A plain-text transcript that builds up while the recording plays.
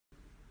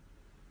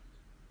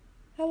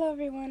Hello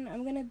everyone,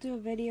 I'm going to do a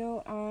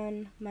video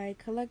on my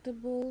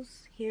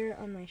collectibles here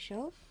on my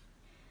shelf.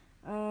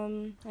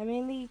 I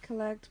mainly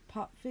collect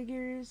pop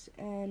figures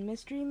and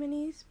mystery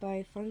minis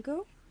by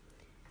Funko.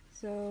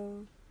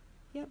 So,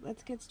 yep,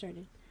 let's get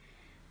started.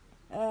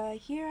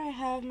 Here I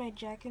have my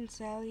Jack and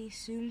Sally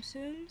Tsum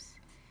Tsums.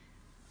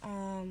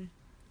 And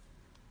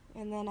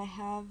then I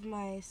have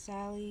my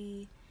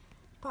Sally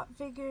pop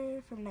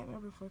figure from Nightmare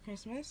Before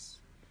Christmas.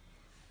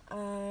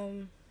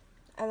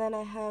 And then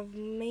I have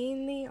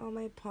mainly all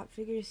my pop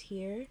figures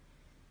here.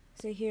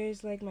 So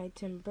here's like my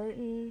Tim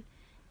Burton,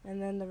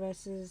 and then the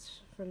rest is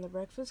from the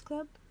Breakfast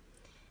Club.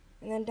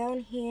 And then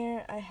down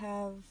here I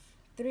have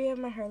 3 of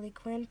my Harley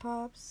Quinn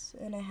pops,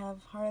 and I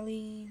have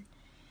Harley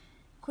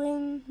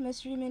Quinn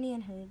Mystery Minnie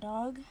and her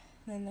dog,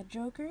 then the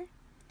Joker.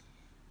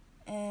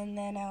 And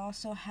then I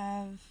also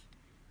have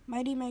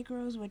Mighty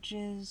Micros, which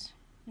is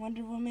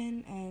Wonder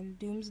Woman and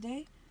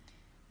Doomsday.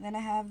 Then I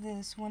have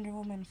this Wonder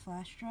Woman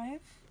flash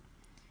drive.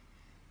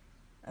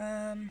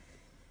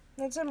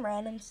 Then some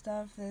random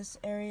stuff, this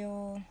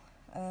Ariel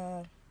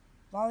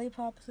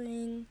lollipop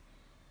thing.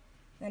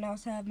 Then I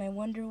also have my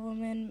Wonder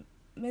Woman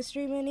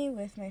Mystery Mini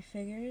with my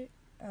figure,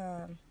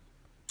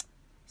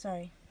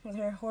 with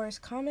her Horus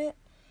Comet.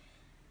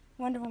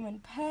 Wonder Woman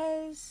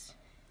Pez.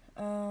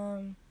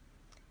 Then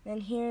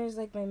here's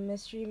like my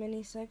Mystery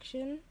Mini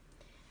section.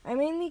 I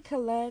mainly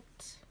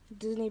collect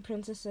Disney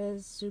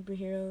princesses,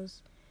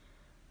 superheroes.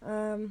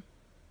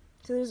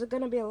 So there's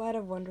going to be a lot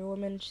of Wonder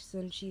Woman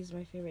since she's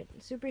my favorite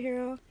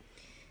superhero.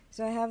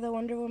 So I have the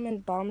Wonder Woman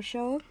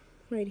Bombshell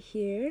right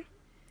here.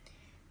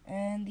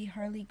 And the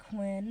Harley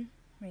Quinn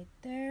right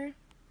there.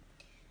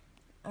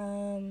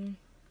 And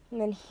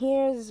then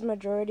here's the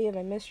majority of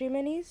my mystery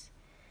minis.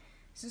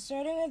 So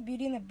starting with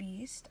Beauty and the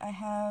Beast, I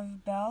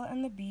have Belle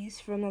and the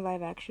Beast from the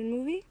live action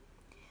movie.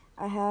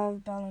 I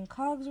have Belle and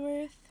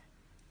Cogsworth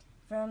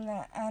from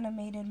the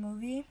animated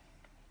movie.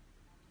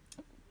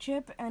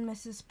 Chip and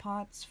Mrs.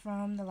 Potts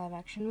from the live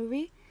action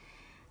movie.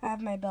 I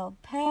have my Belle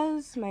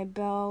Pez, my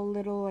Belle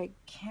little like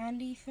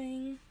candy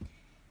thing.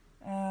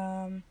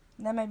 Then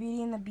my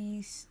Beauty and the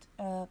Beast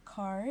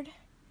card.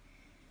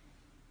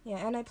 Yeah,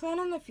 and I plan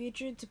in the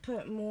future to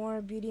put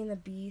more Beauty and the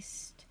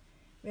Beast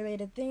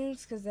related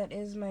things because that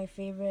is my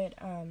favorite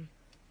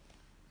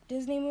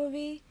Disney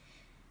movie.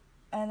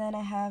 And then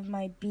I have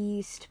my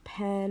Beast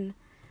pen,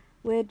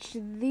 which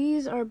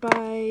these are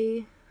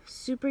by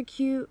Super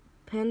Cute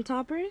Pen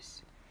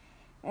Toppers.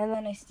 And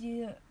then I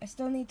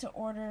still need to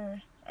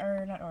order,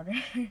 or not order,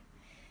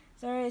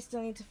 sorry, I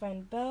still need to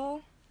find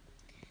Belle.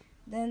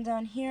 Then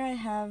down here I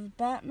have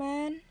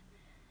Batman,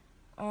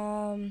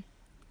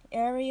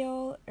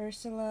 Ariel,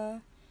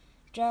 Ursula,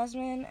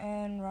 Jasmine,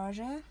 and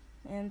Raja,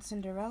 and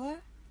Cinderella.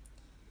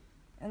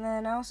 And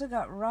then I also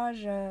got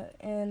Raja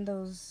in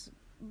those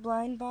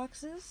blind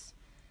boxes.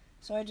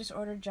 So I just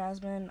ordered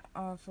Jasmine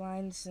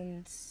offline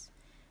since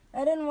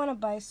I didn't want to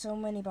buy so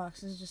many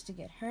boxes just to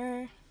get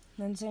her.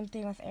 Then same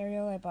thing with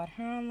Ariel, I bought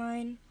her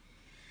online.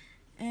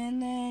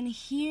 And then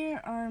here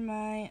are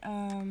my,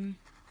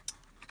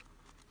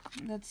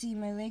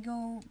 my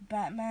Lego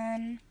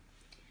Batman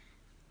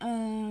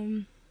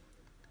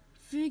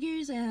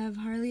figures. I have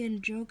Harley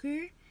and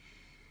Joker.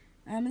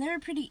 They were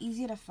pretty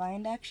easy to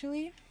find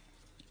actually.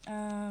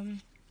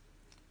 Let's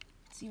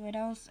see what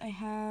else. I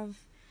have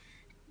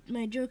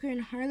my Joker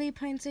and Harley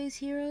pint-sized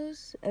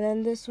heroes. And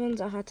then this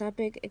one's a Hot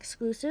Topic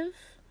exclusive.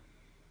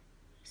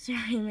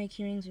 Sorry, my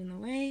keyrings are in the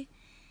way.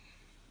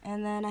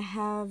 And then I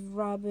have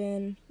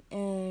Robin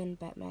and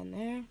Batman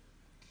there.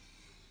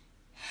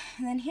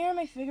 And then here are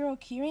my Figaro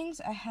keyrings.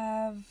 I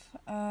have,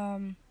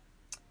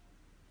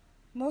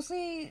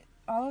 mostly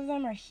all of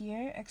them are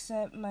here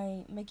except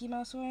my Mickey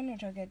Mouse one,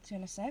 which I'll get to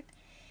in a sec.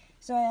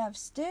 So I have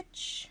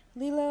Stitch,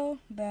 Lilo,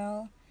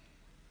 Belle,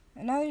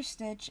 another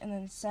Stitch, and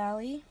then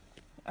Sally.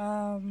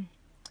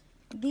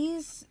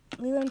 These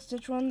Lilo and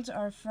Stitch ones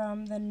are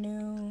from the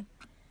new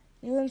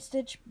Lilo and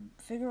Stitch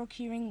Figaro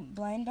keyring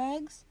blind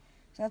bags.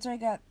 So that's where I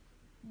got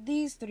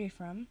these 3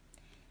 from.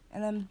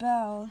 And then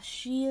Belle,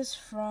 she is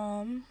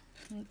from,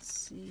 let's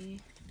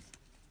see.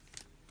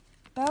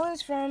 Belle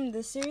is from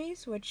this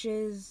series, which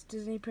is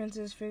Disney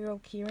Princess Figaro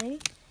keyring.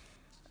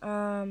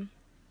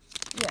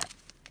 Yeah.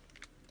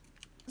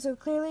 So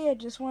clearly I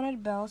just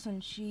wanted Belle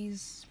since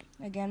she's,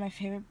 again, my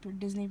favorite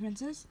Disney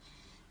princess.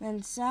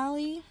 Then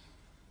Sally.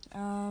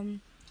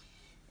 And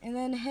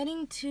then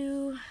heading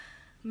to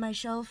my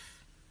shelf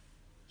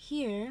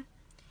here,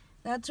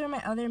 that's where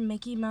my other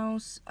Mickey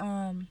Mouse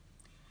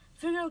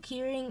Figaro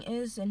keyring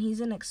is, and he's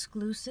an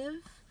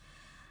exclusive.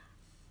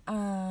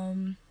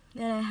 Then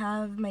I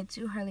have my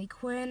 2 Harley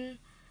Quinn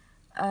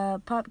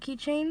pop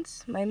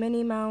keychains, my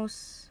Minnie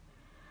Mouse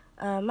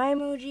my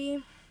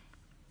emoji,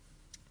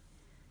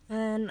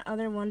 and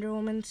other Wonder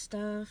Woman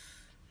stuff.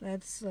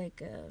 That's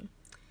like a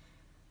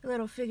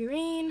little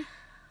figurine,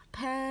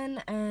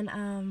 pen, and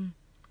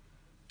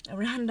a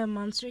random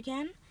monster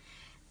can.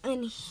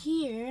 And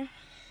here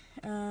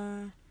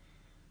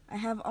I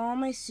have all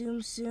my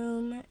Tsum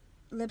Tsum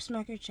lip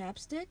smacker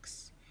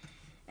chapsticks.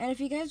 And if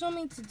you guys want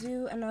me to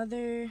do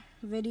another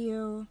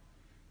video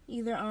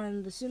either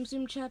on the Tsum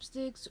Tsum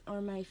chapsticks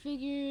or my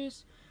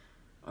figures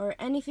or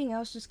anything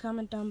else, just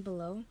comment down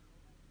below.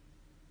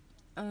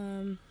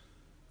 But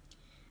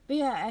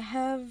yeah, I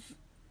have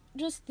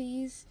just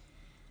these.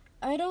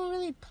 I don't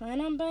really plan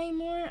on buying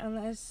more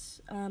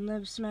unless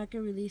Lip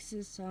Smacker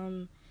releases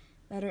some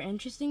that are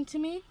interesting to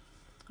me.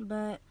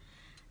 But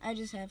I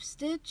just have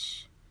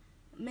Stitch,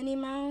 Minnie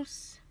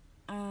Mouse,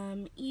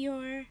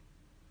 Eeyore,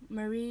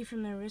 Marie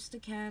from the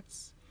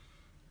Aristocats,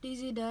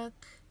 Daisy Duck,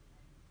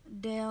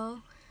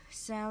 Dale,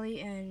 Sally,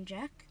 and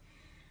Jack.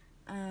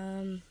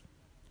 And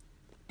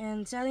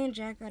Sally and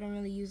Jack I don't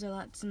really use a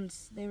lot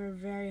since they were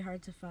very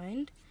hard to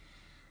find.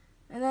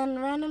 And then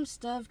random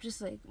stuff,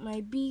 just like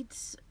my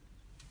Beats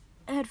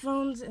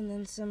headphones, and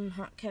then some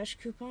hot cash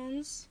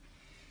coupons.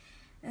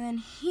 And then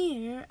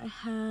here I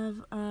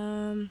have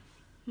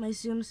my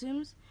Tsum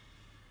Tsums,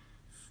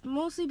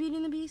 mostly Beauty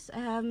and the Beast. I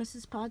have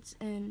Mrs. Potts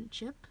and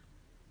Chip,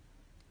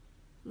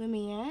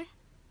 Lumiere,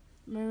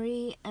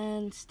 Marie,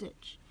 and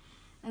Stitch.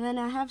 And then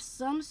I have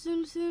some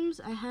Tsum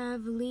Tsums. I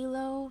have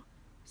Lilo,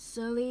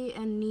 Sully,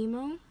 and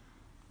Nemo.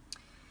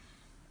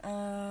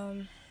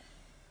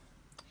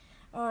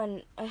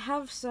 And I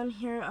have some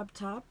here up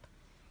top.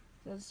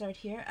 So let's start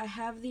here. I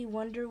have the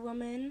Wonder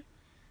Woman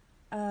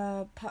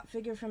pop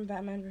figure from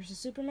Batman vs.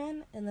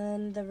 Superman, and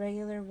then the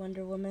regular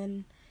Wonder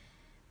Woman.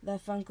 The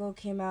Funko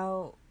came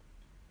out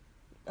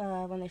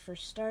when they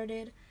first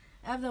started.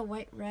 I have the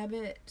White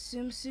Rabbit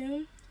Tsum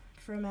Tsum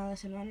from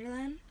Alice in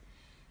Wonderland.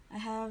 I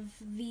have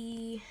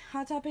the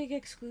Hot Topic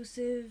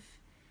exclusive,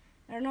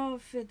 I don't know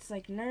if it's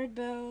like Nerd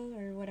Bell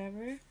or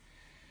whatever,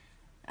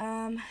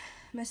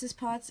 Mrs.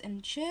 Potts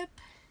and Chip.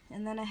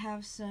 And then I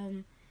have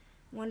some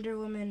Wonder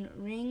Woman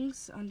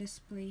rings on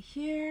display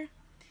here.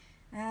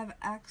 I have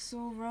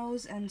Axl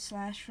Rose and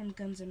Slash from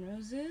Guns N'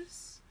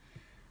 Roses,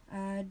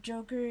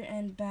 Joker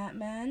and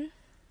Batman,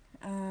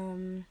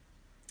 and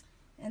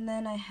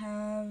then I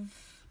have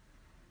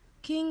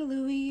King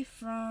Louie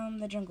from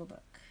The Jungle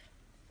Book.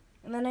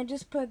 And then I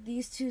just put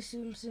these two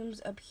Tsum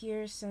Tsums up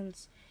here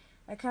since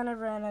I kind of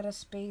ran out of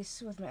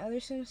space with my other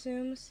Tsum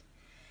Tsums.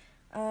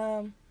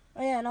 Oh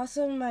yeah, and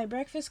also my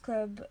Breakfast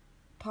Club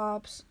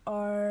Pops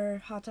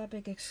are Hot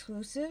Topic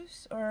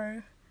exclusives,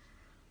 or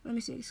let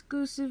me see,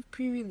 exclusive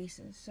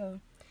pre-releases.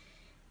 So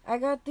I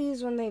got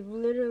these when they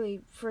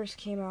literally first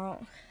came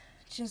out.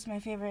 It's just my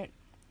favorite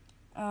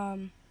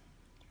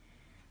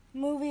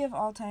movie of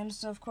all time,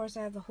 so of course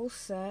I have the whole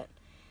set.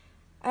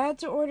 I had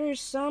to order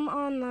some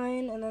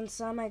online and then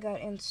some I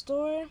got in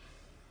store.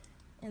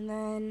 And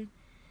then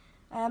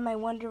I have my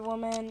Wonder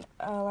Woman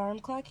alarm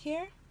clock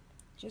here,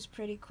 which is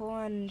pretty cool,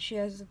 and she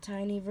has a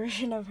tiny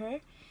version of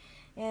her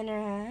in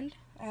her hand.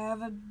 I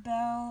have a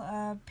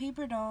Belle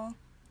paper doll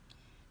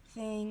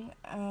thing,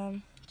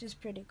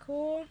 just pretty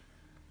cool.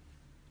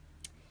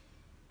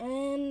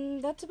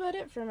 And that's about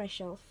it for my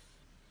shelf.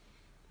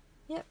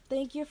 Yep,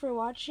 thank you for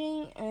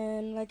watching,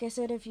 and like I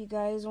said, if you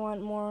guys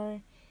want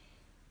more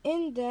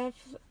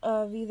in-depth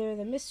of either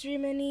the mystery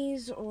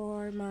minis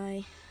or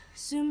my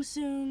Tsum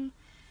Tsum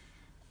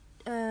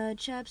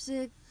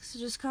chapsticks,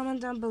 just comment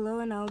down below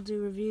and I'll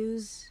do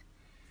reviews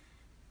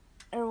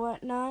or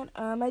whatnot.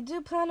 I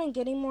do plan on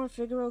getting more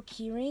Figaro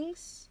key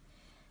rings,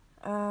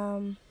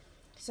 so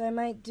I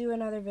might do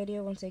another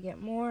video once I get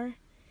more.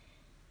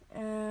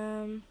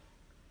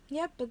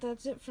 Yep, but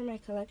that's it for my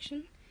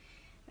collection.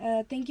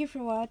 Thank you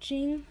for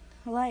watching.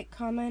 Like,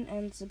 comment,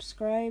 and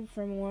subscribe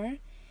for more,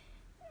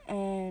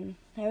 and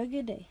have a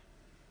good day.